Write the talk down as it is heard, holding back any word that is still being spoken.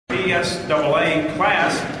PSAA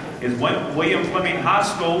class is William Fleming High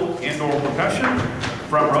School Indoor Percussion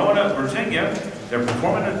from Roanoke, Virginia. They're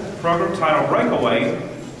performing a program titled Breakaway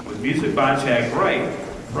with music by Chad Wright.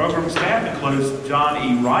 Program staff includes John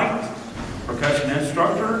E. Wright, percussion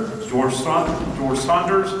instructor, George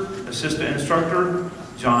Saunders, assistant instructor,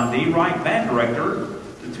 John D. Wright, band director.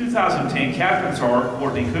 The 2010 captains are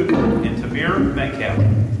Courtney Cooper and Tamir Metcalf.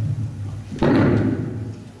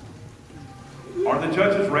 Are the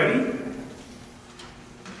judges ready?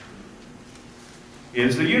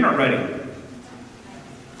 Is the unit ready?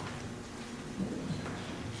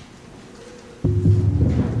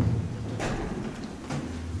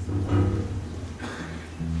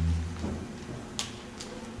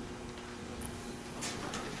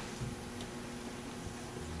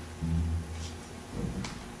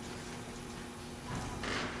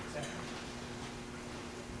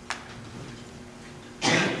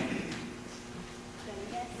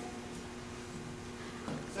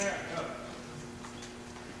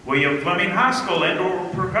 William Fleming High School Indoor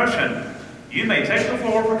Percussion. You may take the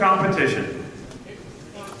floor for competition.